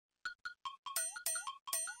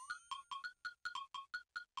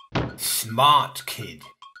smart kid.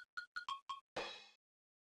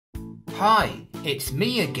 Hi, it's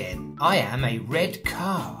me again. I am a red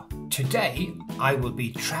car. Today I will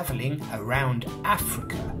be travelling around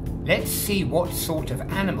Africa. Let's see what sort of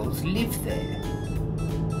animals live there.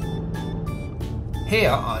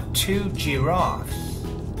 Here are 2 giraffes.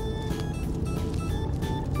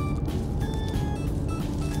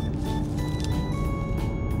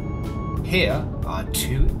 Here are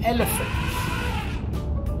 2 elephants.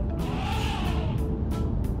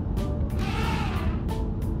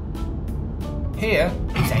 Here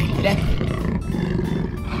is a leopard.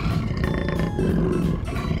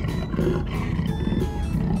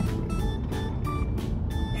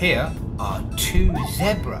 Here are 2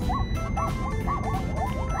 zebras.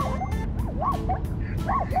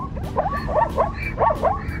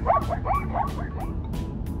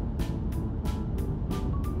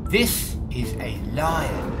 This is a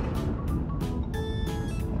lion.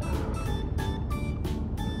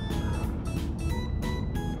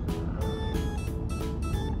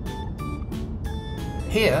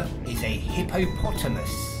 Here is a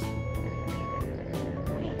hippopotamus.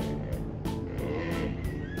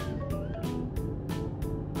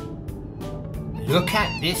 Look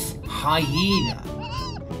at this hyena.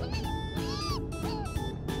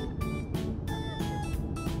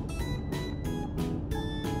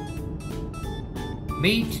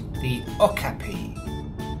 Meet the okapi.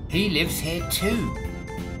 He lives here too.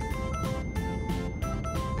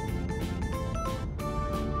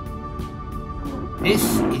 This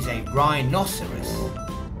is a rhinoceros.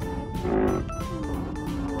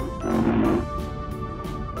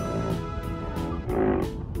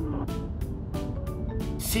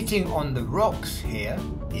 Sitting on the rocks here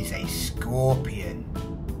is a scorpion.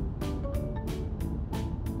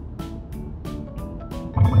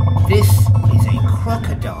 This is a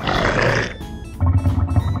crocodile.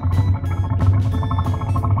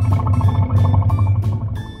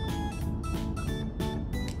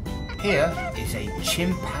 Here is a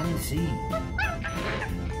chimpanzee.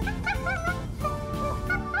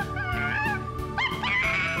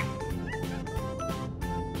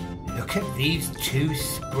 Look at these 2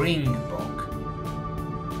 springbok.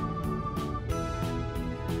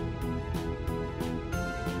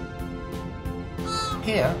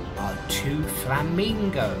 Here are 2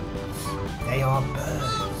 flamingos. They are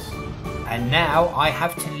birds. And now I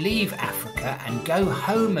have to leave Africa and go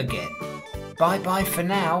home again. Bye bye for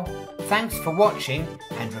now. Thanks for watching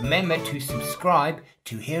and remember to subscribe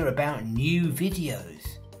to hear about new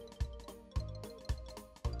videos.